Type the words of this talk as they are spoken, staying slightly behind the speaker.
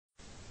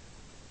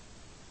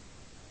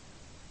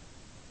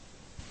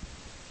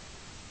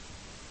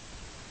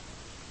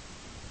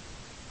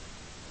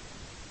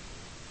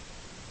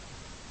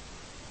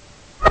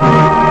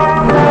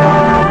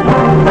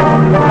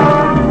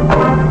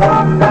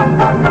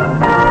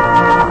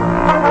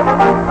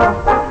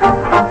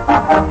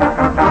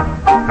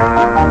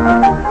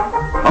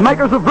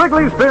makers of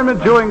Wrigley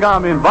Spearmint Chewing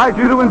Gum invite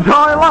you to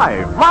enjoy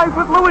Life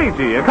with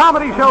Luigi, a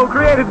comedy show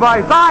created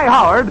by Cy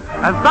Howard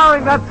and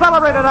starring that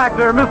celebrated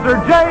actor,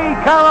 Mr. J.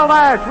 Carrol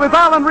Naish, with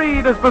Alan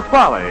Reed as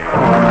Pasquale.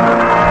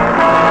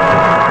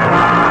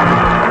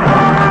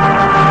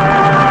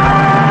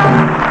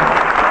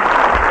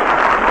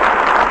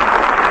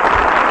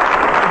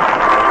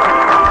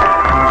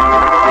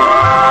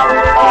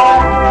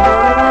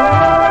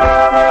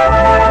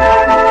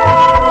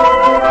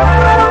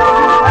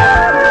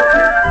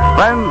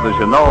 As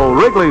you know,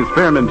 Wrigley's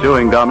Spearmint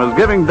Chewing Gum is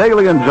giving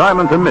daily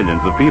enjoyment to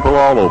millions of people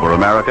all over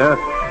America,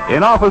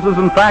 in offices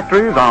and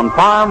factories, on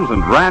farms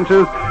and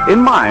ranches, in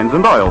mines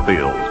and oil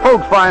fields.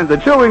 Folks find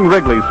that chewing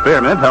Wrigley's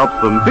Spearmint helps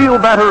them feel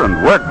better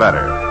and work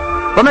better.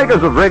 The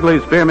makers of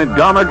Wrigley's Spearmint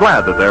Gum are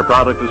glad that their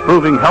product is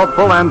proving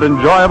helpful and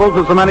enjoyable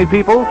to so many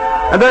people,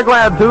 and they're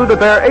glad, too, that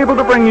they're able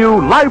to bring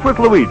you Life with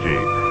Luigi,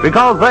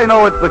 because they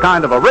know it's the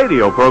kind of a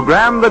radio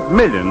program that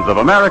millions of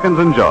Americans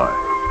enjoy.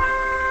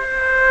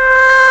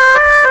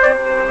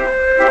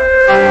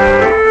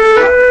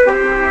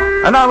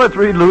 And now let's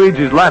read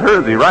Luigi's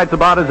letter as he writes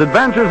about his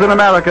adventures in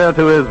America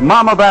to his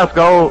Mama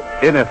Basco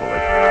in Italy.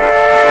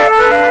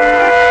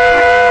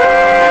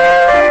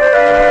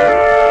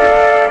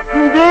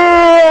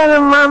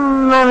 Dear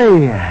Mamma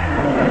Mia.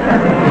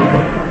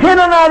 In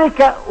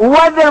America,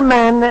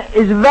 weatherman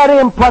is very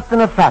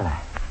important fella.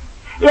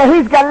 Yeah,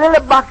 he's got a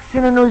little box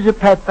in a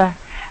newspaper,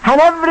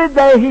 and every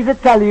day he's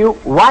tell you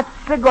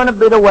what's going to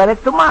be the weather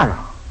tomorrow.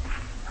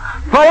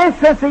 For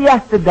instance,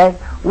 yesterday,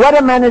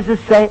 weatherman is to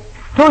say,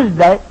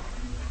 Tuesday,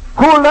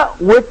 cooler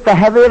with the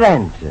heavy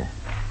rains.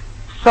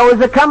 So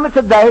as it coming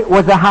today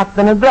was a hot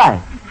and a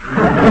dry.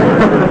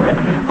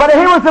 But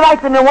he was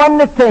writing the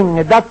one thing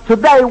that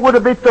today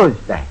would be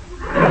Tuesday.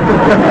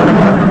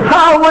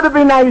 How would it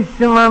be nice,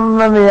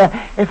 Mamma Mia,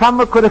 if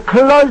I could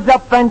close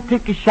up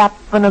antique shop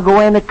and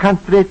go in the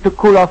country to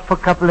cool off for a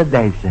couple of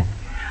days.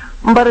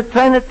 But a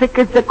train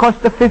tickets that cost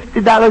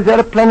 $50,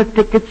 airplane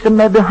tickets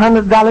maybe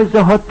 $100,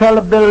 a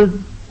hotel bill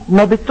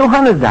maybe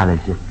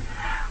 $200.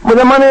 With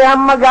the money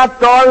I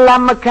got, all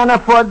I can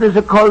afford is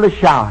a cold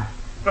shower.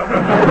 But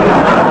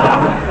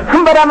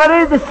I'm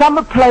reading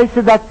some place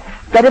that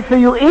if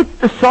you eat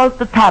the salt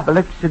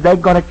tablets, they're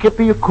going to keep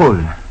you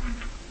cool.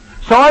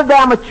 So all day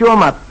I'm chew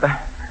them up.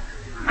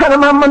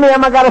 And Mamma Mia,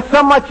 I got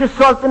so much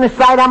salt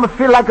inside, I'm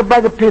feel like a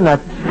bag of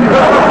peanuts.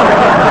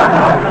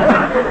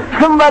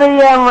 But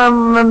yeah,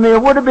 Mamma Mia,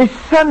 would it be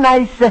so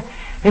nice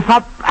if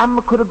I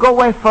could go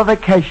away for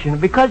vacation?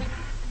 Because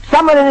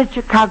summer in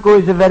Chicago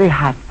is very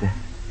hot.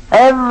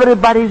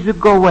 Everybody's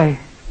go away.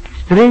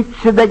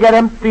 Streets, they get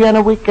empty on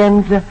the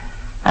weekends.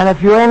 And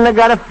if you ain't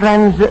got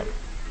friends,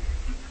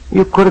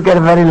 you could get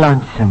very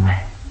lonesome.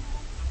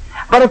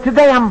 But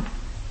today I'm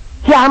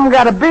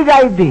got a big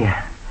idea.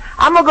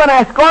 I'm going to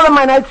ask all of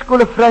my night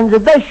school friends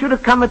that they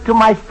should come to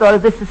my store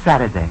this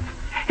Saturday.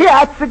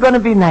 Yeah, it's going to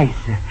be nice.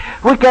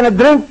 We can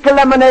drink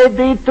lemonade,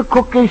 eat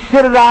cookies,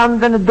 sit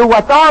around and do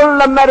what all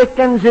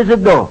Americans is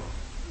do.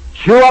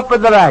 Chew up the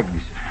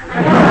rags.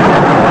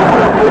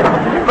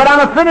 But I'm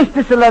going to finish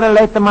this a little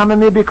later, Mamma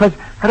Mia, because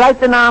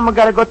right now I'm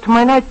going to go to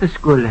my night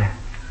school.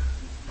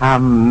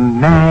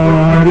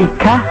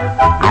 America,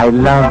 I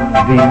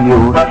love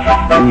you.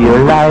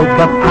 You're like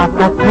a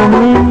papa to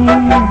me.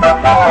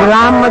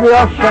 From the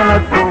ocean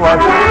to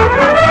us.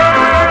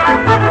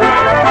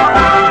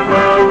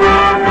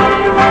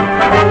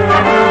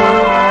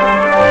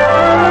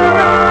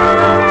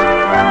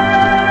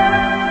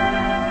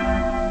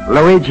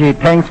 Luigi,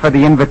 thanks for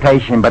the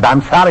invitation, but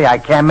I'm sorry I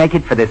can't make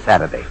it for this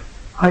Saturday.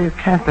 Oh, you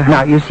can't?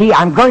 Now, you see,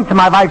 I'm going to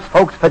my wife's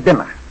folks for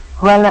dinner.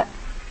 Well,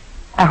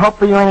 I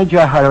hope you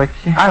enjoy her.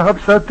 I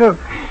hope so, too.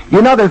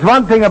 You know, there's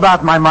one thing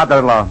about my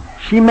mother-in-law.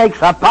 She makes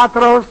a pot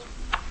roast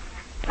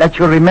that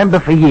you'll remember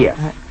for years.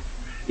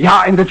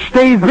 Yeah, and it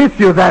stays with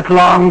you that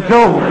long,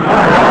 too.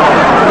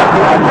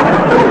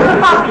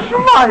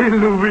 Smile,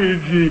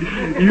 Luigi.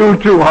 You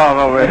too,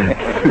 Holloway.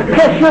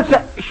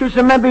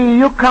 Should maybe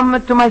you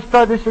come to my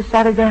store this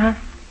Saturday, huh?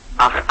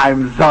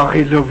 I'm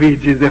sorry,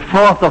 Luigi. The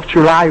 4th of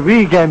July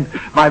weekend,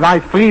 my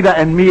wife Frida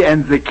and me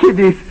and the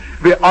kiddies,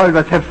 we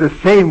always have the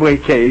same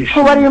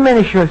vacation. What do you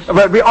mean, Schuss?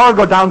 Well, we all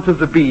go down to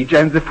the beach,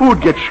 and the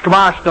food gets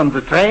squashed on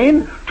the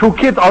train. 2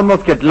 kids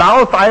almost get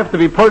lost. I have to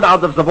be pulled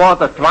out of the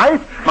water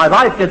twice. My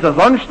wife gets a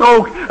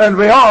sunstroke, and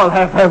we all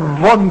have a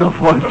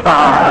wonderful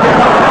time.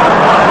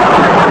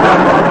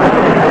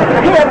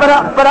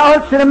 Yeah, but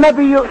also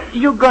maybe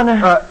you're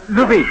gonna...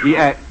 Luigi,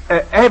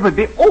 I would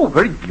be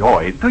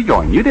overjoyed to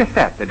join you this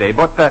Saturday,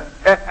 but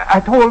I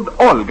told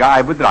Olga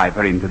I would drive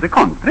her into the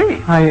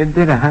country. Oh, you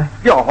did, huh?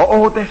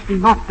 Yeah, there's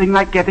nothing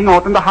like getting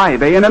out on the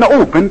highway in an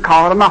open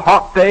car on a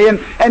hot day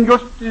and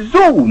just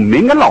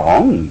zooming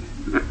along.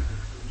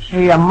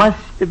 Gee, it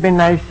must be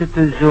nice to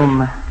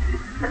zoom.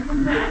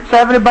 So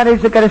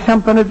everybody's got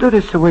something to do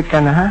this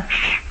weekend, huh?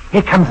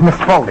 Here comes Miss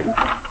Spaulding.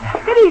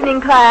 Good evening,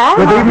 class.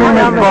 Good evening,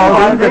 Miss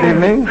Spaulding. Good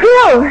evening.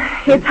 Phew,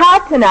 it's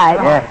hot tonight.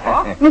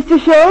 Yes. Mr.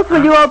 Schultz,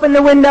 will you open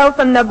the window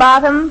from the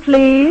bottom,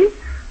 please?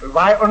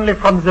 Why only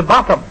from the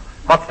bottom?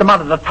 What's the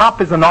matter? The top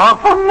is an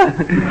orphan?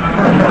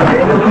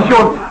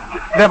 Schultz,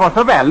 there was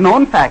a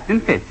well-known fact in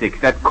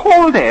physics that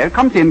cold air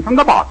comes in from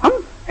the bottom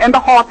and the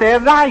hot air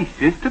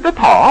rises to the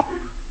top.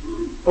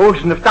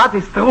 Ocean, if that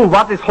is true,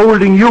 what is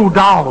holding you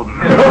down?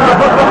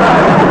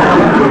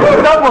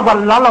 That was a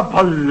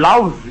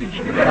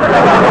lollapalooza.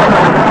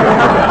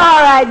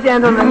 All right,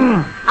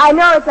 gentlemen. I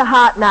know it's a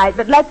hot night,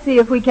 but let's see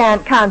if we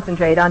can't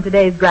concentrate on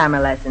today's grammar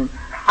lesson.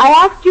 I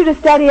asked you to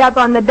study up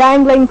on the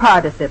dangling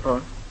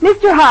participle.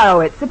 Mr.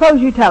 Horowitz,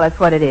 suppose you tell us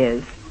what it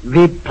is.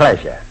 With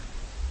pleasure.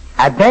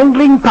 A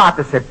dangling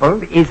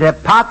participle is a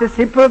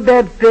participle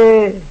that,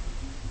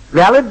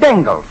 well, it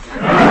dangles.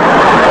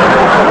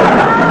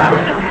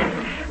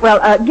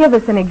 Well, give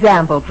us an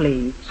example,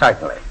 please.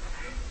 Certainly.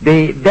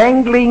 The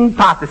dangling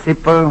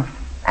participle,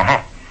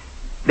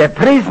 the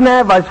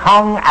prisoner was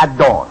hung at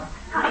dawn.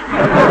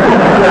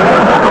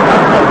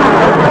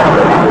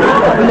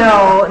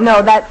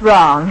 No, that's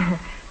wrong.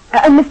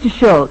 Mr.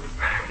 Schultz.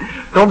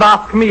 Don't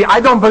ask me. I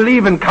don't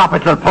believe in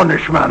capital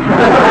punishment.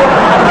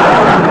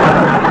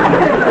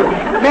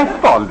 Miss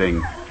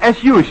Spaulding,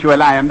 as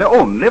usual, I am the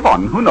only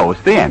one who knows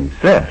the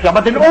answer. Yeah,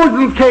 but in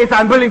Olsen's case,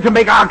 I'm willing to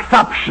make an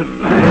exception.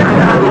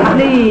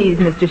 Please,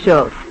 Mr.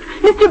 Schultz.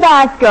 Mr.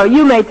 Basco,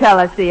 you may tell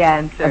us the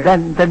answer.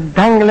 The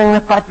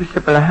dangling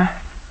participle, huh?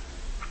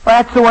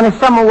 Well, that's the one if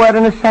some word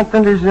in a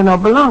sentence does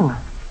not belong.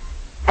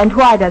 And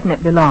why doesn't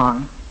it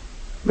belong?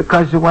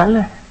 Because,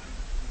 well,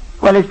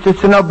 it's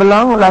just no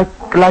belong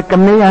like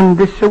me on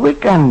this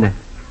weekend.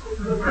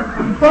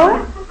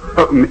 What?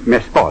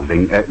 Miss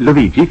Spaulding,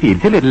 Luigi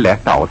feels a little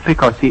left out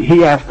because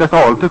he asked us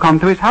all to come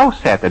to his house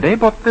Saturday,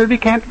 but we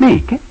can't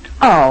make it.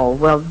 Oh,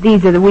 well,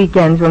 these are the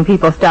weekends when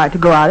people start to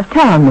go out of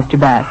town, Mr.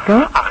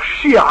 Basco.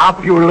 Cheer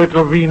up, you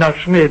little Wiener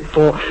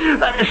Schnitzel.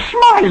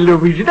 Smile,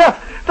 Luigi.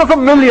 There's a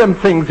million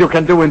things you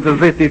can do in the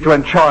city to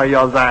enjoy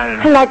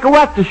yourself. Like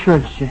what,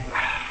 Schultz?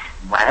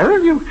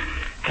 Well, you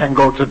can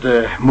go to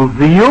the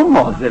museum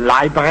or the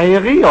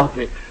library or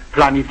the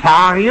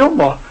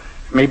planetarium or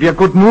maybe a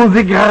good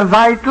music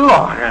recital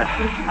or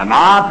an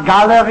art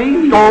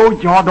gallery. Oh,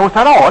 yeah, those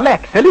are all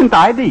excellent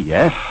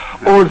ideas.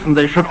 Olsen,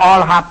 they should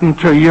all happen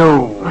to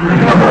you.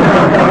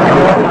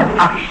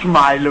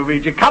 Smile,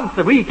 Luigi. Comes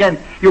the weekend,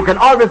 you can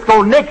always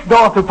go next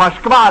door to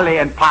Pasquale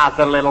and pass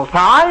a little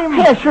time.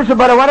 Yeah, sure,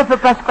 but what if the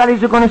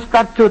Pasquale's are going to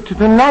start to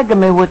nag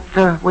me with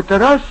the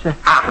Rosa?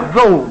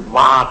 So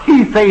what?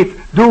 He says,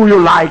 do you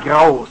like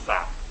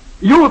Rosa?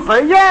 You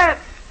say yes.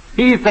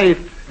 He says,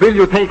 will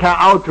you take her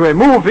out to a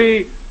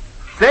movie?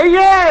 Say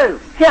yes.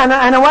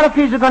 Yeah, and what if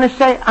he's going to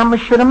say, I'm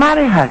sure to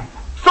marry her?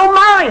 So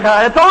marry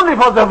her. It's only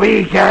for the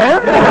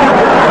weekend.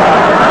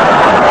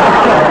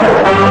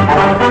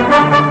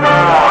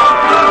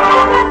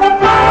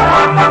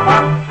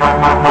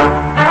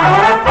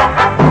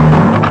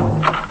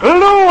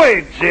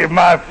 Luigi,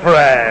 my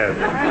friend.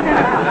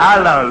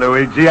 Hello,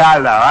 Luigi.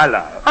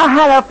 Hello. Oh,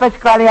 hello,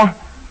 Pasquale.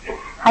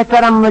 I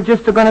thought I'm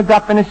just going to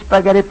drop in a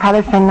spaghetti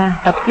palace and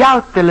help you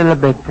out a little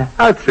bit.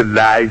 That's a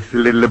nice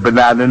little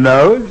banana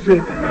nose.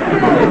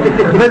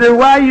 But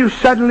why you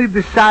suddenly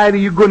decided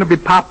you're going to be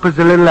Papa's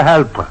a little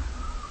helper?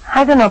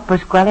 I don't know,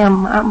 Pasquale.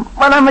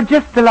 I'm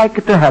just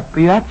like to help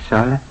you, that's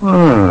all.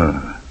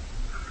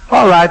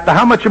 All right,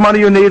 how much money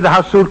you need?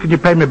 How soon can you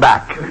pay me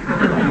back?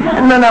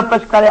 No,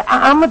 Pasquale,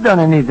 I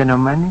don't need no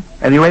money.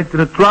 And you ain't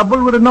in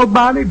trouble with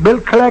nobody? Bill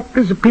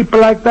collectors and people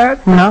like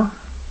that? No.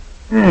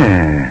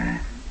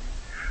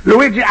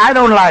 Luigi, I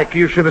don't like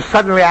you should have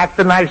suddenly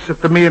acted nicer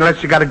to me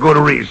unless you got a good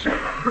reason.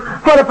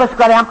 Well,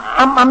 Pasquale,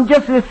 I'm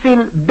just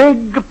feel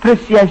big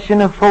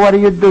appreciation for what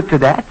you do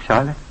today, that's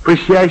all.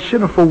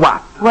 Appreciation for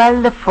what?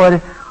 Well, for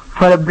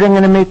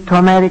bringing me to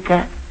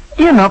America,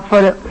 you know,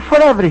 for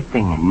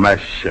everything.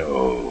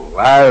 Masho,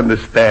 I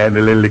understand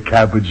a little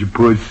cabbage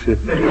puss.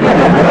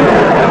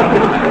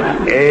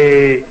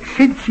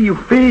 Since you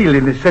feel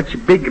in such a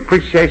big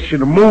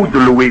appreciation mood,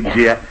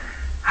 Luigi,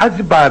 how's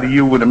about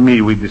you and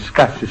me? We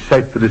discuss a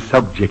certain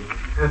subject.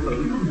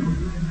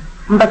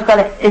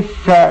 Pasquale,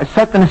 it's a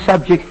certain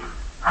subject.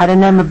 How the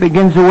name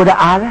begins with an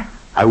R?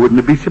 I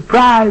wouldn't be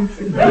surprised.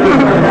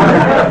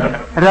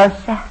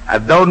 Rosa? I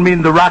don't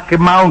mean the Rocky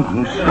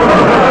Mountains.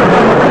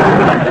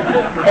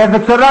 If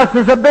it's a Rosa,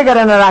 it's bigger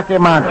than a Rocky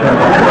Mountain.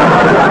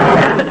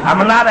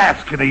 I'm not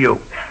asking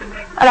you.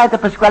 All right,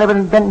 Pasquale,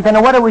 but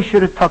then what do we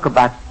should talk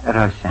about,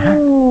 Rosa? Huh?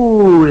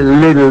 Ooh,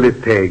 little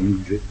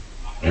things.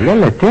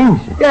 Little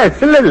things?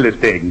 Yes, little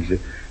things.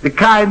 The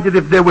kind that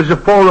if there was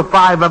 4 or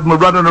 5 of them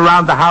running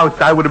around the house,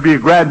 I would be a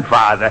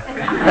grandfather.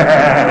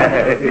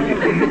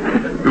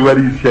 What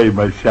do you say,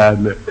 my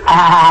son?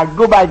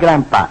 Goodbye,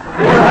 Grandpa.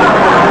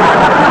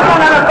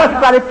 No,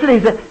 Pasquale,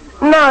 please.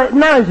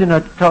 Now is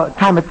not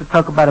time to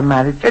talk about a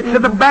marriage. It's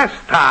the best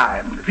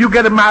time. If you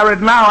get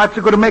married now, that's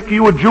going to make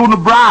you a junior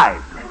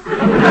bride.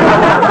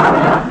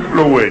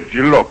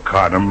 Luigi, look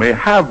on me.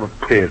 Have a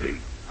pity.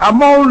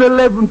 I'm only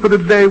living for the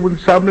day when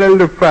some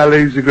little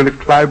fellas are going to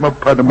climb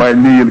up under my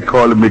knee and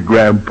call me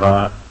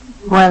Grandpa.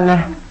 Well,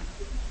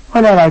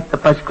 all right,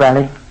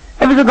 Pasquale.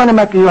 If it's going to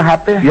make you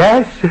happy.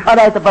 Yes? All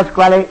right,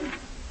 Pasquale.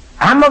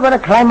 I'm going to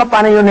climb up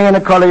on your knee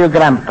and call you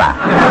Grandpa.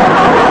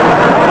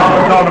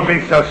 Don't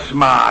be so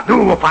smart.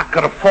 Ooh, if I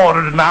could afford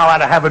it now,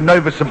 I'd have a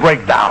nervous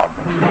breakdown.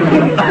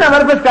 No,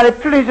 but Pasquale,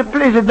 please,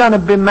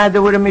 don't be mad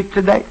with me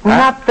today.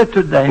 Not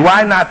today.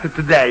 Why not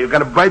today? You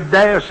got a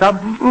birthday or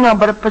something? No,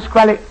 but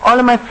Pasquale, all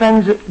of my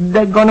friends,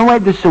 they're going away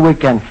this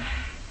weekend.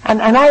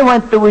 And I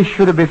want to wish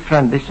you to be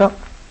friendly, so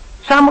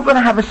I'm going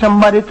to have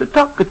somebody to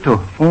talk to.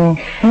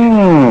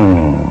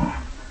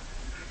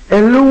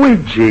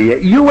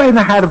 Luigi, you ain't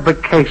had a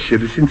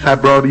vacation since I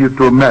brought you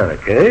to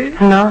America, eh?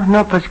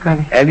 No,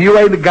 Pasquale. And you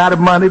ain't got the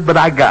money, but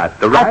I got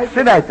the right?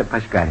 That's right,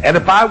 Pasquale. And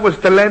if I was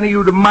to lend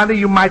you the money,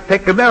 you might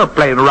take an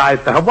airplane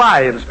ride to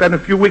Hawaii and spend a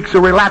few weeks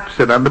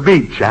relapsing on the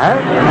beach, huh?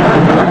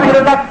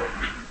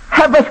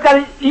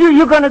 Pasquale,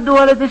 you going to do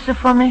all of this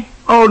for me?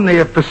 Only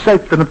if a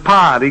certain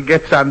party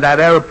gets on that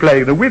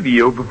airplane with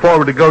you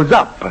before it goes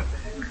up.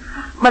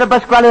 But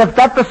Pasquale, if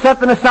that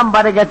certain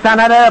somebody gets on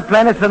that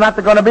airplane, it's not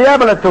going to be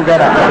able to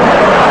get up.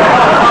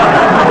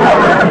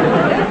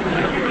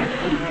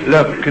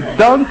 Look,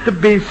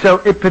 don't be so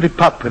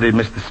ippity-puppity,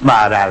 Mr.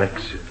 Smart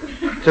Alex.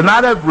 So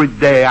not every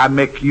day I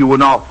make you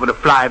an offer to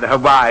fly to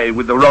Hawaii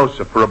with the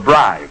Rosa for a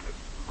bride.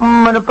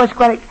 But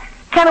Pasquale,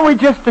 can't we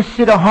just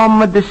sit at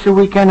home this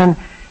weekend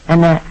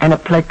and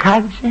play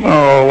cards?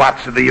 Oh,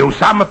 what's the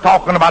use? I'm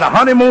talking about a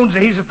honeymoon,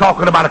 and he's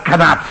talking about a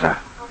canazza.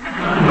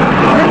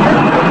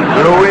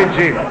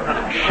 Luigi,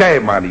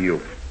 shame on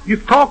you. You're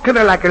talking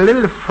like a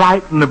little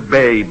frightened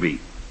baby.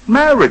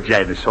 Marriage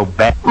ain't so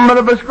bad.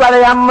 But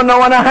Pasquale, I'm going to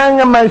want to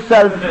hang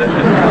myself.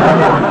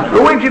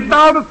 Luigi,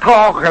 don't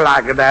talk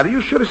like that.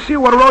 You should have seen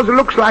what Rosa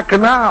looks like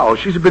now.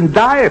 She's been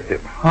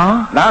dieting.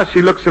 Huh? Now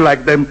she looks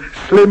like them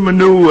slim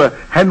new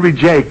Henry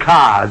J.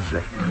 cars.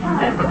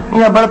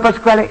 Yeah, but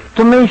Pasquale,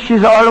 to me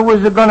she's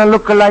always going to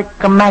look like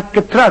a Mack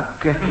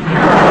truck.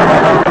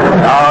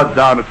 Oh,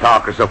 don't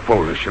talk so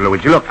foolish,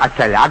 Luigi. Look, I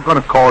tell you, I'm going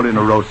to call in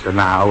a Rosa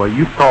now.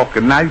 You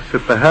talking nicer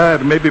to her,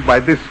 and maybe by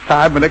this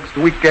time next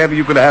weekend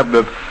you're going to have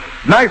the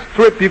nice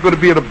trip. You're going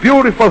to be in a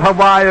beautiful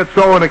Hawaii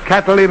throwing a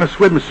Catalina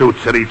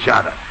swimsuits at each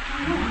other.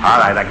 All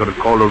right, I'm going to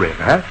call her in,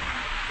 huh?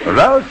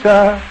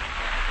 Rosa!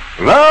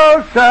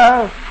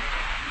 Rosa!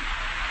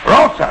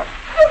 Rosa!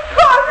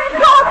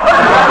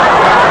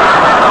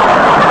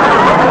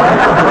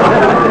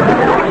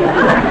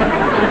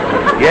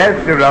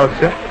 Yes,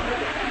 Rosa.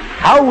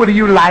 How would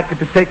you like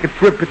to take a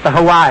trip to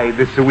Hawaii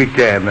this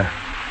weekend? But,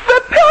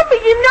 Papa,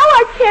 you know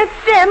I can't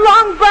stand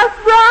long bus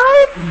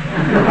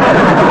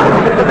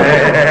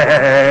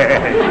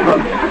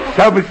rides.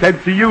 Some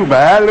sense to you,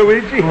 man,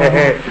 Luigi.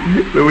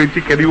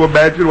 Luigi, can you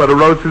imagine what the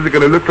roses are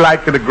going to look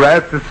like in the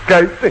grass and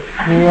skirts?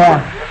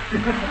 Yeah.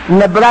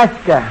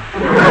 Nebraska.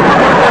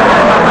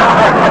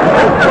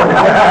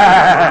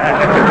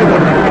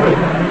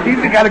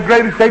 He's got a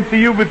greater sense of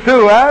humor,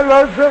 too, huh,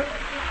 Rosa?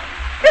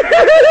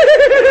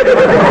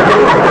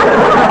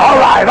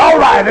 All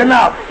right,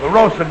 enough.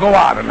 Rosa, go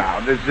on now.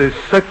 There's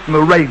certain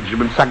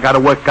arrangements I got to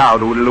work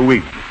out with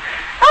Luigi.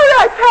 All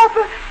right,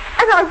 Papa,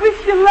 and I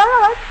wish you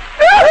luck.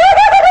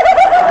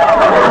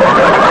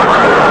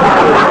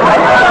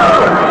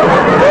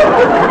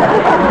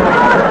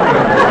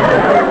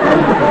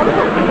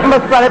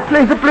 Pasquale,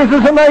 please,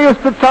 there's no use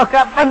to talk.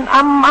 I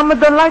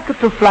don't like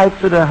to fly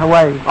to the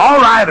Hawaii. All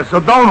right, so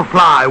don't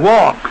fly,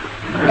 walk.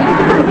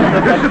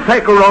 Just to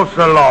take a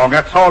Rosa along,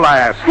 that's all I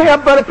ask. Yeah,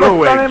 but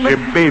Luigi,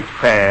 be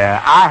fair.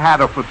 I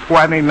had her for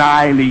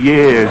 29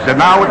 years, and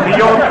now it's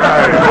your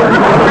turn.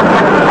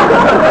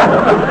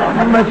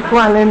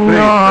 Pasquale,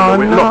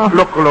 no.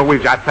 Look,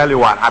 Luigi, I tell you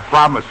what, I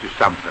promise you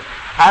something.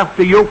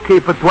 After you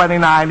keep her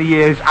 29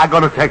 years, I'm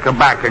going to take her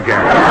back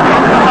again.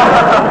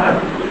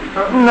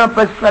 No,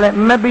 Pasquale,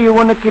 maybe you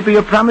want to keep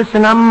your promise,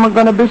 and I'm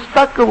going to be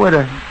stuck with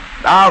her.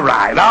 All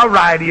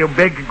right, you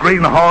big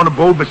greenhorn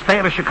boob. Stay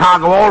in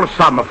Chicago all the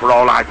summer for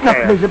all I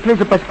care. No,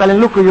 please, Pasquale,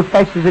 look at your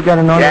faces again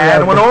and all that. Yeah,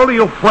 and when all of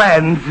your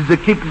friends is to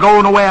keep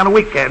going away on the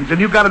weekends and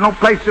you got no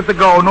place to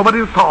go, nobody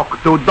to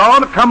talk to,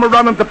 don't come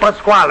running to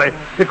Pasquale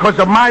because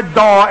of my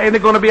door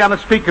ain't going to be on the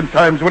speaking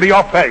terms with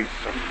your face.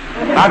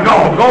 Now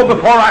go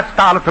before I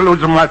start to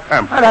lose my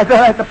temper. All right,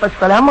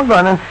 Pasquale, I'm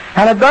going,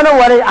 and don't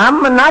worry,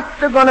 I'm not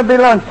going to be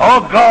lonesome.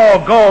 Oh,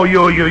 go,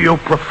 you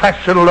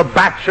professional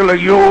bachelor,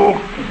 you.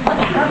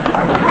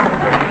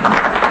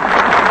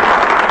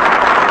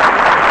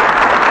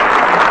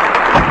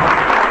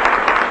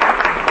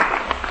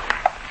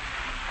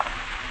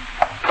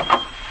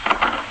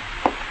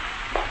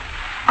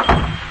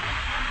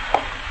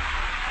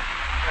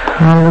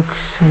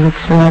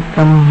 Looks like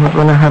I'm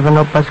going to have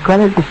no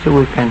Pasquale this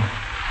weekend.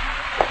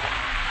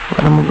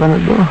 What am I going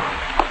to do?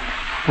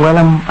 Well,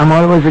 I'm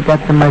always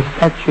got my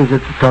statues to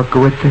talk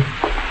with.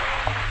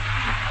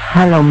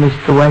 Hello,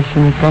 Mr.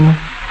 Washington.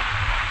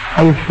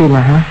 How you feeling,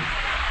 huh?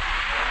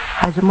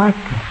 How's the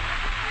market?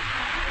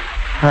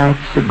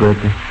 That's good.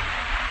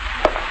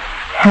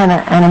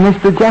 And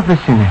Mr.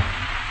 Jefferson.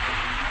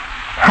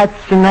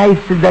 That's a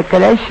nice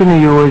decoration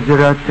you was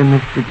wrote,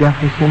 Mr.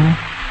 Jefferson.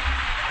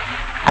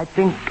 I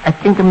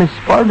think Miss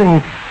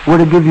Spaulding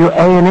would give you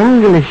A in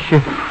English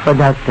for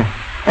that.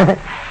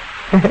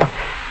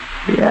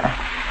 Yeah.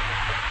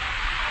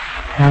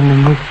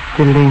 And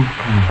Mr.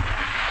 Lincoln.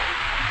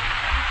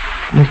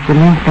 Mr.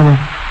 Lincoln,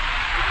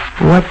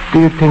 what do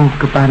you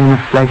think about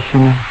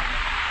inflation,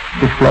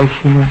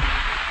 deflation,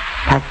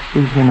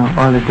 taxes,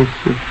 all of this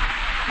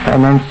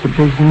financial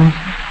business?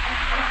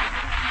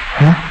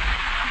 Huh?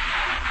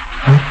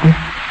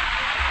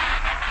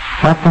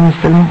 What,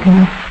 Mr.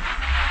 Lincoln?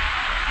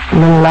 A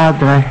little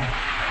louder.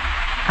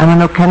 I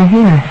don't can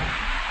hear.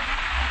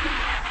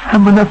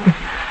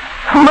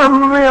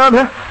 Mamma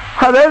mia,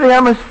 already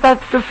I'm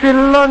starting to feel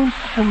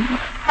lonesome.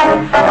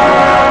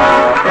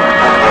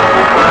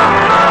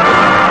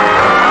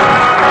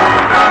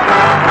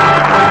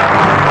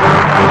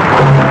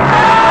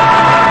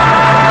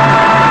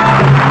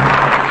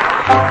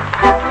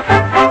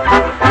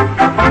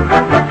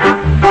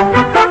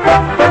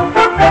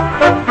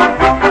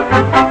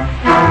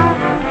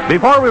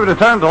 Before we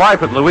return to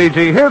life at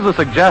Luigi, here's a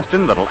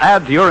suggestion that'll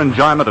add to your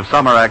enjoyment of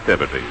summer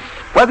activities.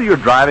 Whether you're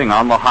driving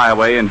on the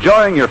highway,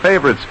 enjoying your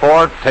favorite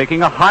sport,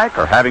 taking a hike,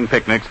 or having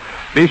picnics,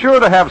 be sure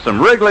to have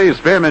some Wrigley's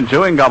Spearmint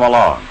Chewing Gum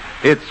along.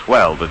 It's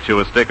swell to chew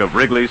a stick of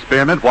Wrigley's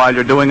Spearmint while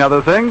you're doing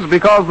other things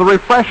because the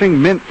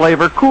refreshing mint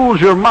flavor cools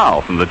your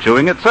mouth and the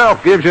chewing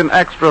itself gives you an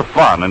extra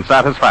fun and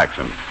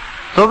satisfaction.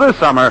 So this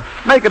summer,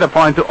 make it a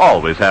point to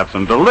always have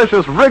some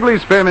delicious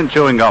Wrigley's Spearmint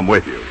Chewing Gum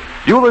with you.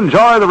 You'll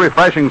enjoy the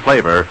refreshing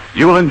flavor.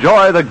 You'll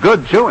enjoy the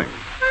good chewing.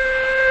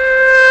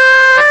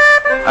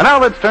 And now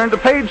let's turn to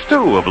page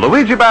 2 of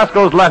Luigi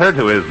Basco's letter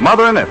to his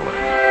mother in Italy.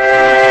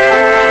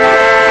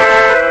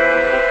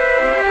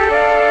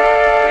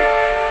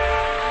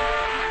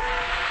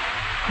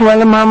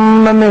 Well,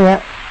 Mamma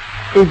Mia,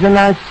 it's a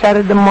nice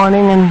Saturday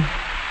morning, and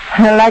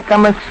like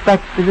I'm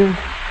expected,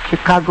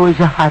 Chicago is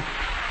hot.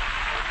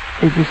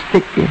 It's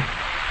sticky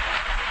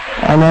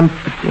and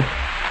empty.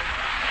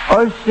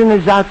 Olsen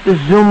is out there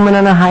zooming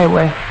on the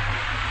highway.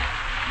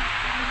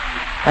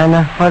 And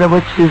father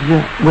with his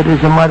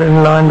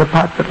mother-in-law in the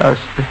pot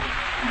roast.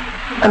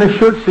 And the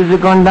Schultz is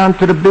going down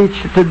to the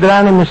beach to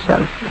drown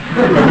himself.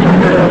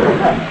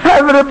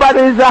 Everybody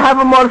is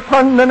having more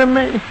fun than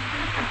me.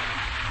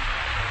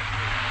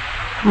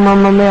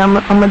 Mamma mia,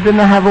 I didn't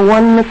have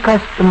one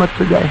customer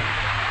today.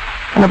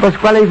 And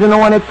Pasquale doesn't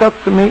want to talk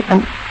to me.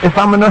 And if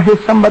I'm going to hear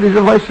somebody's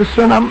voice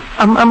soon, I'm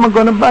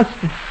going to bust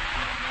it.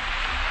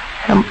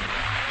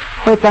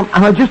 Wait,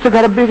 I just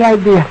got a big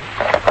idea.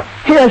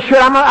 Here, sure,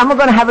 I'm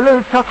going to have a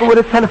little talk with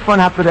a telephone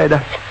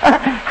operator.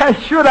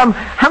 Sure, I'm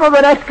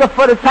going to ask her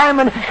for the time,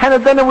 and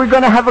then we're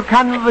going to have a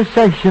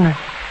conversation.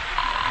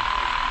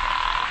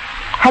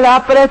 Hello,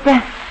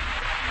 operator?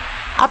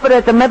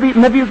 Operator,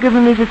 maybe you're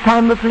giving me the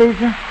time, please?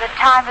 The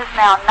time is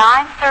now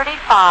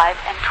 9:35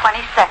 and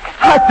 20 seconds.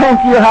 Oh,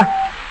 thank you.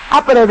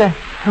 Operator,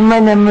 my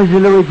name is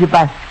Luigi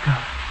Basco.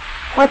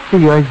 What's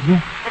yours? The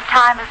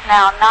time is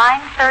now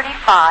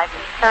 9:35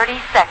 and 30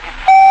 seconds.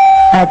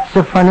 That's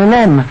a funny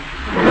name.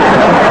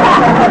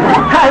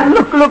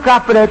 Look,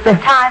 operator. The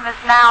time is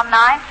now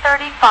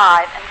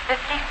 9:35 and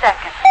 50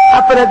 seconds.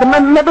 Operator,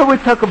 maybe we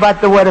talk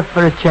about the weather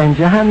for a change,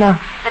 huh? Now.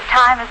 The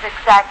time is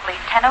exactly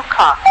 10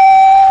 o'clock.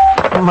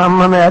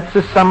 Mamma mia, that's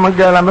a summer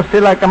girl. I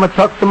feel like I'm going to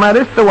talk to my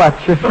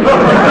wristwatch.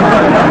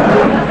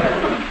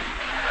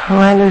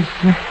 Well,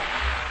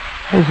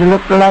 it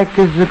looks like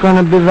it's going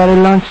to be very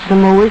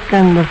lonesome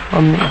weekend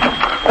for me.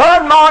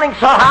 Good morning,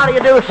 sir. How do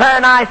you do, sir?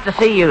 Nice to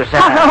see you, sir.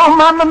 Oh,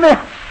 Mamma mia.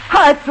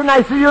 Oh, it's so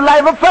nice of you,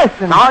 live a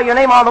person. Oh, your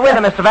name all the way,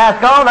 Mr.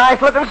 Vasco.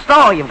 Nice-looking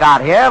store you've got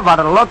here, but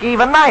it'll look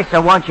even nicer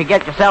once you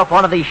get yourself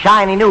one of these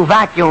shiny new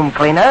vacuum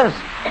cleaners.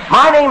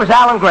 My name is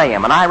Alan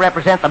Graham, and I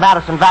represent the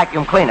Madison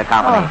Vacuum Cleaner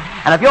Company.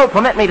 Oh. And if you'll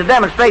permit me to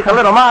demonstrate the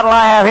little model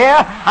I have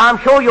here, I'm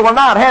sure you will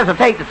not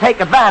hesitate to take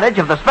advantage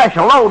of the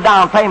special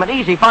low-down payment,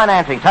 easy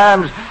financing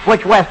terms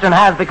which Western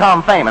has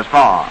become famous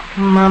for.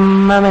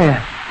 Mamma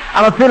mia.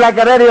 I feel like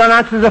a radio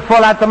announcer to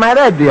fall out of my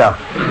radio.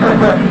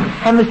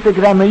 Hey, Mr.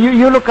 Graham,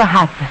 you look a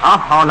hot.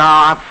 Oh, no,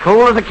 I'm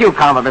cool as a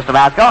cucumber, Mr.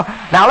 Vasco.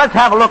 Now, let's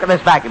have a look at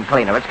this vacuum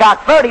cleaner. It's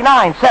got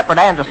 39 separate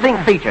and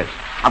distinct features.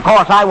 Of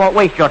course, I won't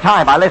waste your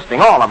time by listing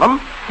all of them.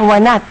 Why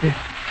not?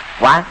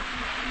 What?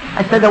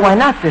 I said, why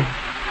not?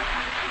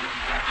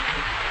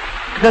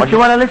 Don't you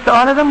want to list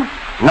all of them?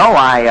 No,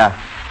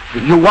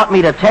 you want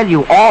me to tell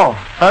you all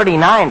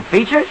 39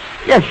 features?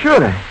 Yeah,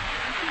 sure.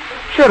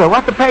 Sure,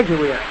 what the page are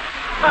we at?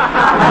 We're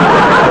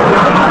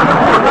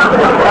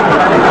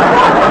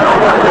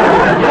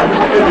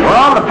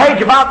on the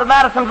page about the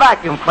Madison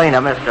Vacuum Cleaner,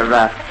 Mr.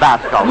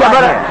 Vasco.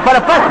 Yeah, but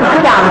first,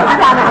 sit down,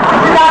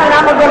 and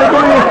I'm going to do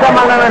you some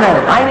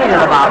lemonade. I need it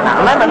about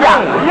now.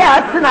 Lemonade?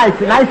 Yeah, it's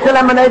nice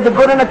lemonade. They're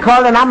good in the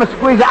cold, and I'm going to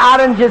squeeze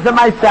oranges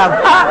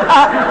myself.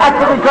 That's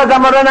because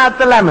I'm going to run out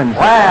the lemons.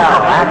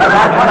 Well,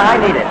 that's what I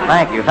needed.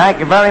 Thank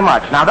you very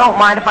much. Now, don't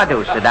mind if I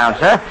do sit down,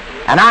 sir.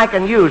 And I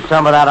can use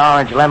some of that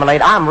orange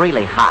lemonade. I'm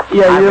really hot.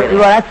 Yeah,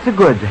 well, that's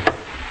good.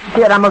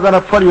 Here, I'm going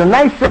to pour you a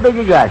nice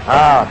big glass.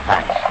 Oh,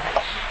 thanks.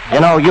 You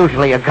know,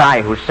 usually a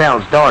guy who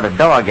sells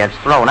door-to-door gets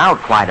thrown out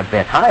quite a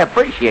bit. I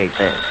appreciate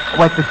this.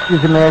 Wait,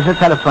 excuse me, there's a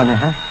telephone,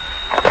 huh?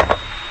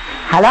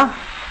 Hello?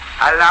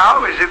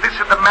 Hello? Is it this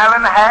at the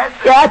Melon Head?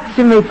 Yeah, it's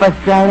me,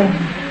 Pasquale.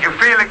 You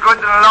feeling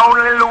good and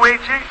lonely,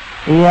 Luigi?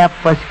 Yeah,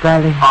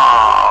 Pasquale.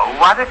 Oh,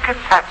 what a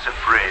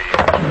catastrophe.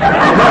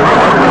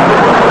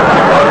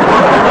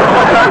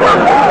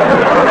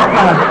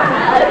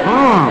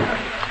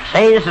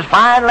 See, this is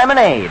fine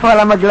lemonade. Well,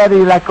 I'm glad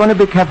you like. Only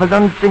be careful.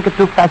 Don't drink it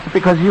too fast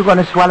because you're going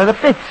to swallow the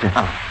pizza.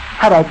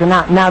 All right,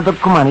 now,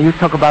 come on. You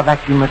talk about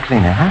vacuum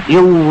cleaner, huh?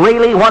 You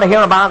really want to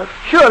hear about it?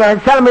 Sure, and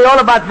tell me all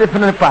about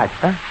different parts,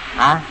 huh?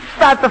 Huh?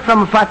 Start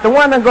from part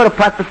 1 and go to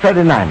part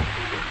 39.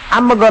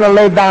 I'm going to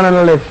lay down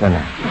and listen.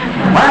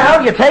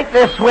 Well, you take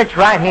this switch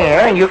right here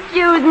and you...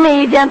 Excuse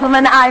me,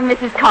 gentlemen. I'm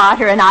Mrs.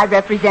 Carter, and I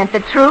represent the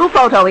True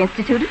Photo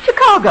Institute of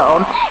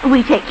Chicago.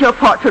 We take your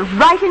portrait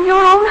right in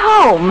your own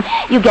home.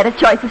 You get a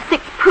choice of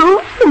 6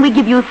 proofs, and we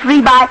give you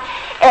 8 by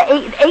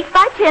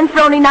 10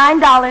 for only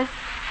 $9.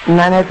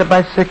 9 8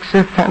 by 6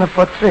 10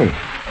 for 3.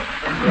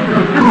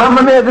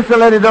 Mamma mia, this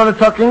lady don't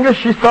talk English.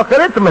 She's talking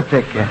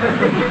arithmetic.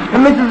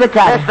 Mrs.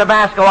 Akata. Mr.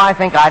 Basco, I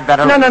think I'd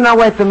better... No,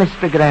 wait a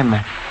Mr. Graham.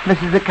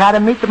 Mrs. Akata,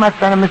 meet my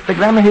friend Mr.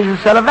 Graham. He's a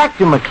seller of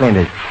vacuum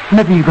cleaners.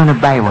 Maybe you're going to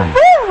buy one.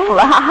 Well,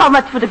 how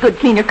much would a good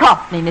cleaner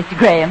cost me, Mr.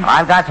 Graham?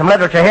 I've got some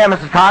literature here,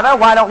 Mrs. Carter.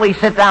 Why don't we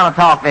sit down and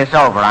talk this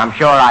over? I'm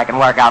sure I can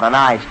work out a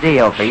nice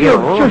deal for you.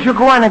 Sure.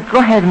 Go on. Go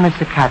ahead,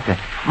 Mr. Carter.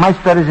 My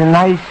store is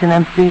nice and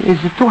empty.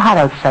 It's too hot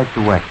outside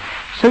to work.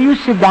 So you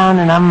sit down,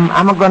 and I'm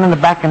going to go in the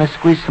back and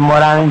squeeze some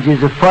more oranges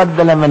for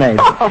the lemonade.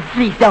 Oh,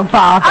 please don't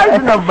bother. I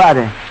don't know about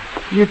it.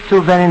 You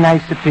two very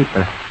nice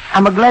people.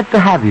 I'm glad to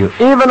have you,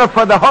 even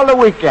for the whole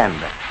weekend.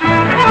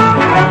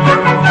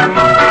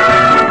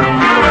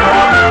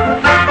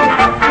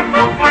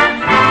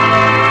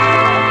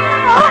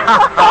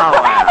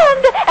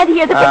 And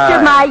here's a picture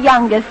of my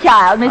youngest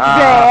child, Mr.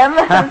 Graham.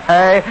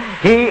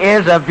 He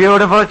is a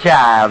beautiful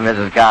child,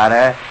 Mrs.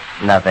 Carter.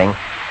 Nothing.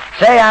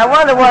 Say, I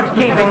wonder what's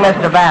keeping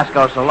Mr.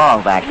 Basco so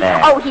long back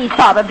there. Oh, he's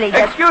probably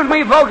just... Excuse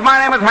me, folks. My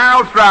name is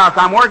Harold Strauss.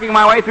 I'm working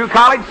my way through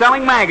college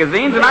selling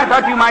magazines, and I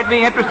thought you might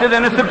be interested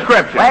in a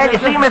subscription. Well, you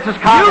see, Mrs.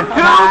 Carter... You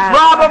two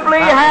probably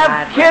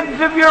have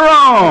kids of your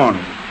own.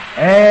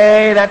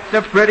 Hey, that's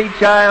a pretty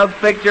child's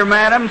picture,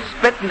 madam.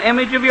 Spitting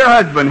image of your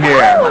husband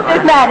here. Oh,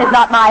 this man is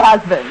not my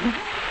husband.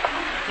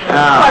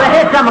 Well,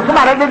 here, come on,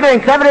 the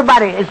drinks.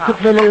 Everybody. It took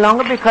me a little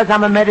longer because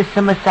I'm made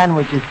some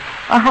sandwiches.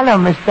 Oh, hello,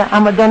 mister. I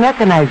don't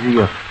recognize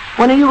you.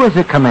 When are you going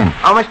to come in?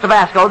 Oh, Mr.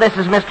 Basco, this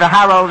is Mr.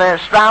 Harold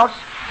Strauss.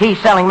 He's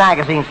selling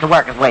magazines to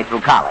work his way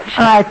through college.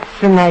 Oh,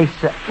 that's nice.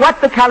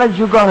 What the college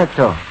you going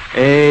to?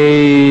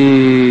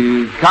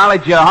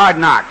 College Hard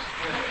Knocks.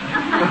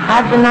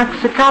 Hard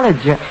Knocks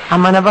College?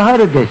 I never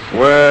heard of this.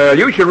 Well,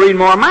 you should read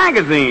more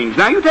magazines.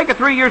 Now, you take a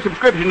 3-year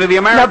subscription to the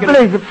American...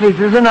 No, please,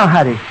 there's no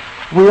hurry.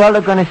 We all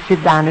are going to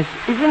sit down. It's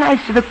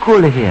nice and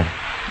cool here.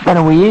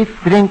 Then we eat,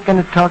 drink,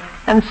 and talk,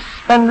 and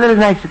spend a little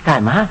nice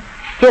time, huh?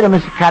 Here,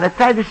 Mr. Carter,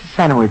 try this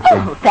sandwich.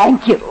 Oh,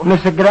 thank you.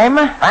 Mr. Graham?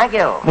 Thank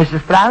you.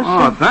 Mrs. Strauss?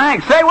 Oh,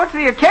 thanks. Say, what's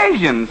the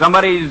occasion?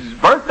 Somebody's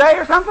birthday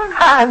or something?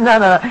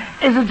 No.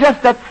 It's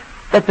just that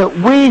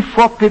we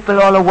 4 people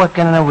all are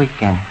working on a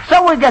weekend.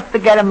 So we get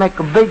together and make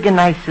a big and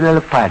nice little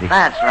party.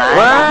 That's right.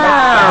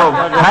 Well,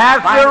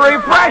 pass your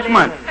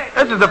refreshment.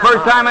 This is the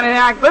first time anything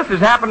like this has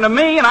happened to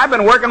me, and I've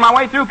been working my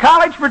way through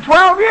college for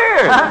 12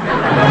 years.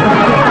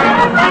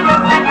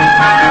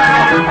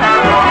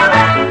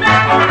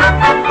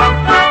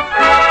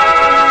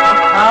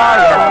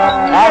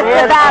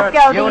 Mr.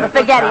 Basco, these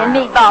spaghetti and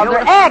meatballs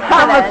are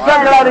excellent. I'm so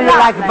glad you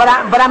like it, but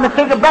I'm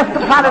thinking the best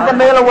part of the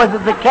meal was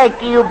the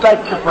cake you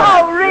baked for us.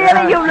 Oh,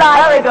 really? You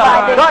like it?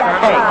 Good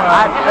cake.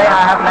 I'd say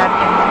I haven't had...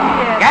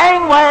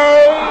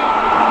 Gangway!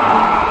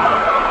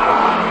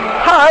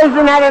 Oh,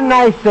 isn't that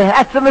nice?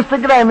 That's Mr.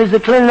 Graham. He's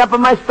cleaning up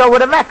in my store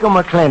with a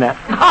vacuum cleaner.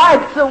 Oh,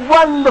 it's a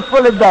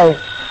wonderful day.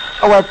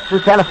 Oh, wait, the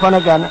telephone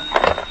again.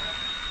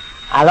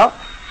 Hello?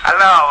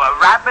 Hello,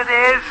 Rabbit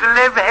is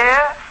live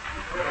here?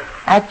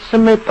 That's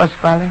me,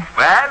 Pasquale.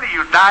 Well, are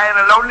you dying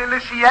of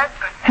loneliness yet?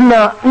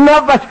 No,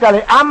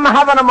 Pasquale. I'm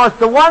having the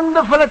most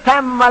wonderful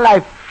time of my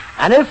life.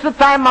 And it's the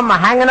time I'm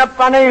hanging up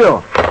on you.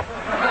 All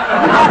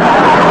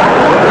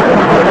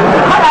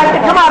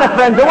right, come on,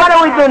 friends. What do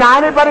we do now?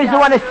 Anybody who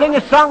want to sing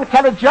a song,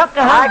 tell a joke?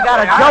 I got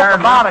a joke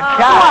about a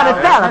child. Come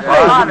on, tell us,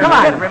 please. Come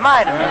on.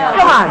 Remind me.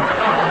 Come on.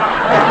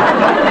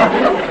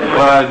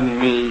 Pardon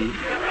me.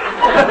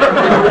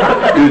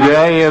 Could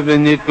I have a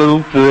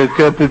nickel for a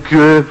cup of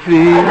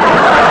coffee?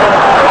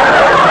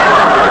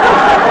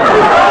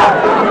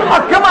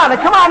 Oh,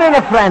 come on in,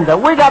 friend.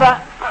 We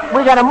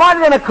got a more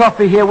than a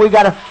coffee here. We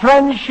got a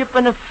friendship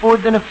and a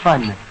food and a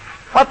fun.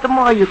 What the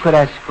more you could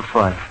ask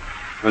for?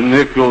 A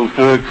nickel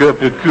for a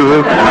cup of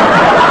coffee.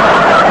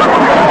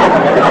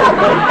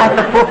 At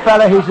the poor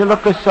fella, he's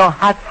looking so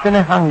hot and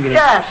hungry.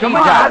 Yes, Come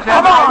on,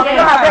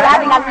 we're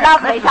having a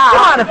lovely time.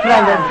 Come on,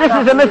 friend. This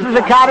is Mrs.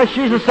 Akata.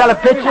 She's a seller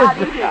of pictures.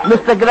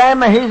 Mr.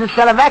 Graham, he's a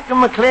seller of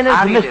vacuum cleaners.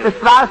 Mr.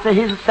 Strauss,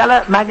 he's a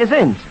seller of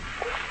magazines.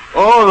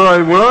 All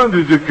I want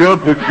is a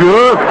cup of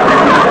coffee.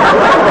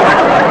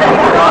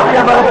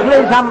 Yeah, but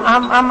please,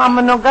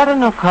 I'm no got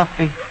no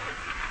coffee.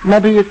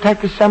 Maybe you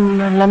take some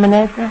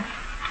lemonade?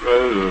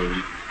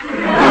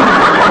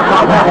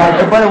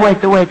 But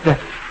wait.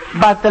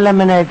 About the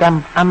lemonade,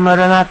 I'm run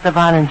out of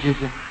oranges.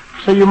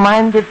 So you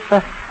mind if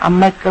I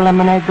make a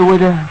lemonade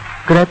with a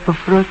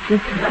grapefruit?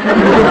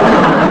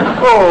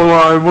 All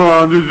I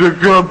want is a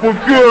cup of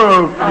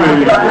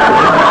coffee.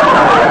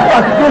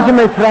 Excuse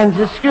me, friends.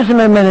 Excuse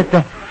me a minute.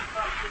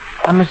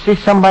 I'm going to see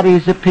somebody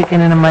is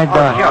peeking into my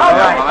door.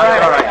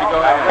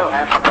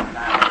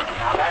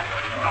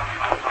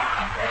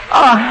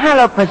 Oh,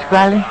 hello,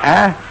 Pasquale.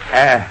 Huh?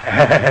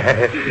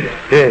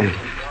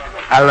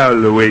 Hello,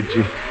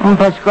 Luigi.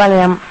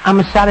 Pasquale,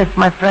 I'm sorry if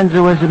my friends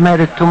was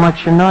made too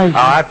much noise.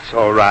 Oh, that's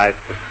all right.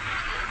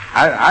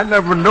 I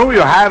never knew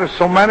you had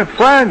so many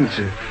friends.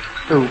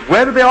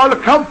 Where did they all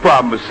come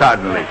from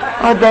suddenly?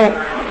 Oh, they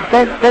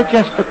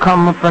just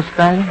come,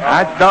 Pasquale.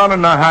 I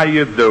don't know how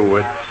you do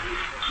it.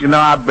 You know,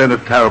 I've been a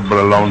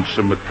terrible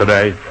lonesome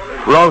today.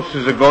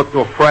 Roasters go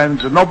to a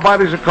friend's and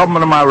nobody's coming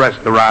to my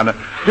restaurant.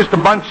 Just a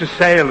bunch of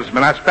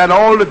salesmen. I spent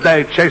all the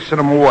day chasing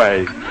them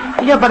away.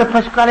 Yeah, but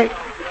Pasquale,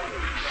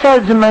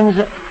 salesmen,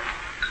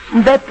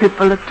 they're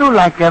people too,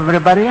 like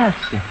everybody else.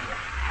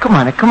 Come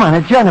on,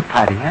 join the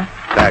party, huh?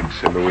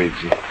 Thanks,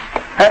 Luigi.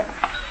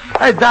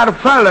 Hey, that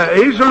fella,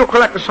 he's looking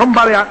like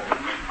somebody.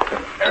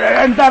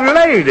 And that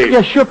lady.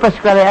 Yeah, sure,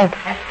 Pasquale.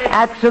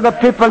 That's the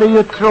people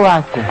you threw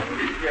out there.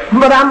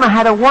 But I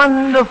had a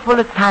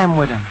wonderful time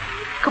with them.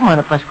 Come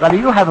on, Pasquale,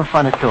 you have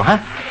fun too, huh?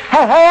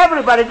 Hey,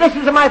 everybody, this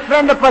is my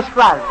friend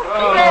Pasquale.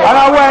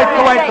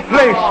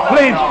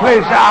 Wait,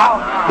 please.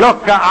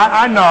 Look,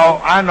 I know,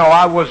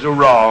 I was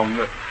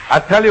wrong. I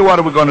tell you what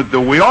we're going to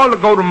do. We all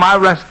go to my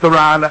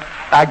restaurant.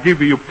 I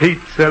give you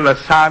pizza,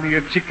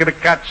 lasagna, chicken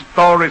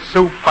cacciatore,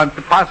 soup,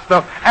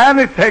 antipasta,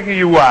 anything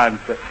you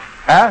want.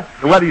 Huh?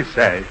 What do you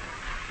say?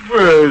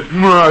 Where's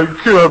my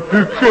cup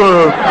of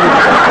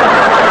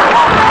coffee?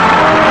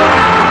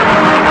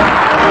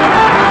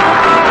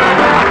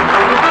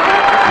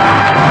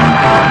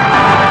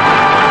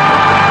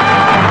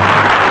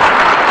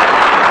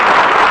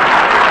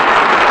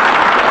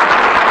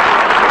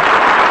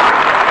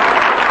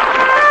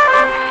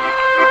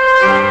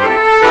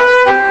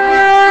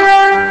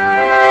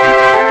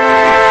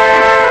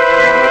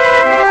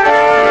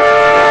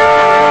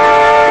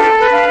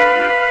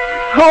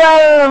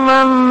 Well,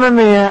 Mamma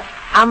Mia,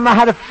 I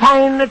had a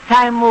fine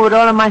time with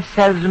all of my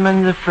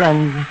salesmen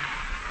friends.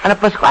 And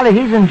Pasquale,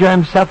 he's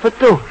enjoying himself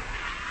too.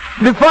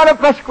 Before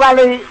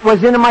Pasquale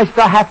was in my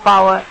store half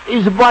hour,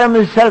 he's bought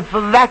himself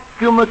a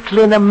vacuum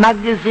cleaner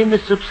magazine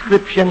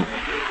subscription,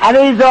 and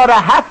he's ordered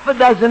half a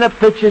dozen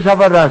pictures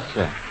of a rose.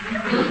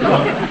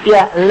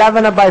 Yeah,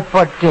 11 by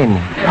 14.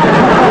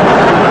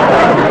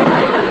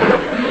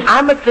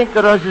 I'm a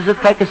thinking roses will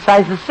take a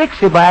size of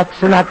 60 by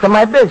accident out of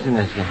my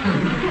business.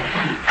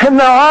 And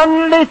the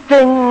only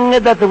thing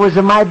that was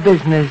my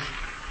business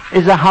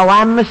is how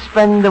I'm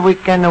spend the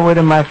weekend with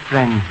my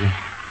friends.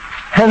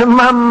 And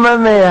Mamma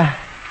Mia,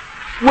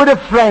 with the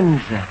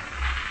friends,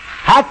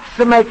 that's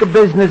to make a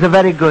business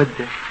very good.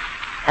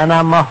 And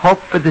I'm a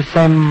hope the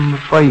same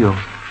for you.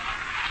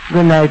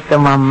 Good night,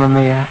 Mamma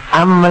Mia.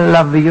 I'm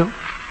love you.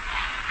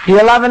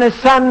 Your loving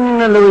son,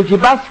 Luigi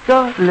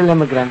Basco, Little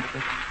Immigrant.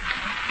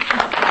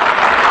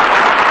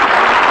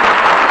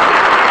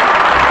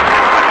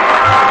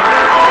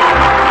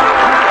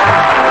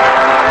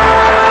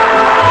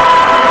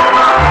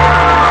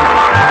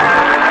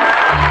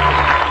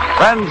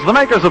 Friends, the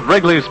makers of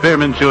Wrigley's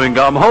Spearmint Chewing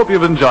Gum hope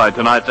you've enjoyed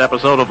tonight's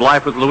episode of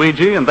Life with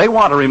Luigi, and they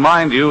want to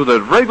remind you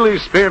that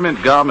Wrigley's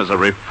Spearmint Gum is a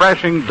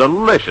refreshing,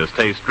 delicious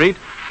taste treat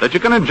that you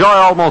can enjoy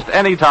almost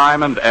any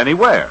time and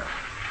anywhere.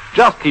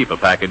 Just keep a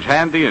package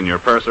handy in your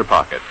purse or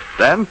pocket.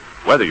 Then,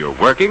 whether you're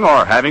working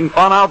or having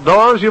fun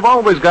outdoors, you've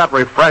always got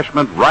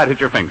refreshment right at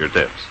your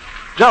fingertips.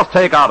 Just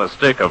take out a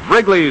stick of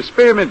Wrigley's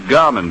Spearmint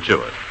Gum and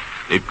chew it.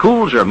 It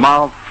cools your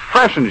mouth,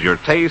 freshens your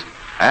taste,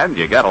 and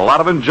you get a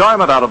lot of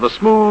enjoyment out of the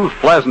smooth,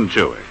 pleasant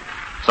chewing.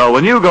 So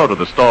when you go to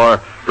the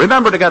store,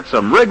 remember to get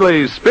some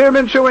Wrigley's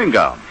Spearmint Chewing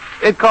Gum.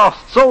 It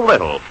costs so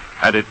little,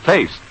 and it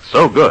tastes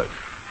so good.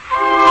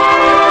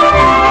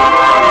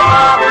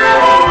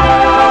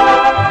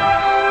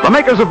 The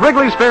makers of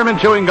Wrigley's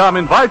Spearmint Chewing Gum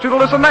invite you to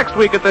listen next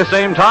week at the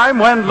same time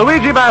when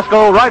Luigi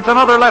Basco writes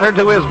another letter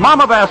to his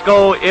Mama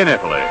Basco in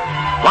Italy.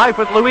 Life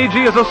with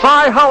Luigi is a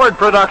Cy Howard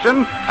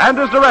production and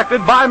is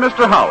directed by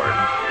Mr. Howard.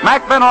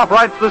 Mac Benoff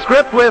writes the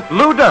script with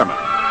Lou Derman.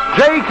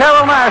 J.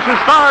 Carol Nash is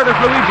starred as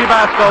Luigi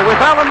Basco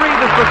with Alan Reed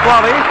as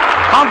Pasquale,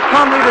 Hans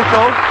Conried as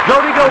Schultz,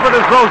 Jody Gilbert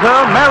as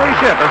Rosa, Mary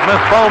Shipp as Miss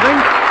Spaulding,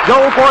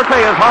 Joe Forte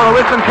as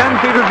Horowitz, and Ken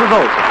Peters as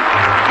Olson.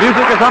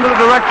 Music is under the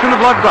direction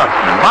of Lud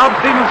Grussman. Bob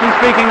Stevenson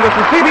speaking. This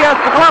is CBS,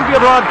 the Columbia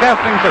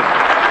Broadcasting System.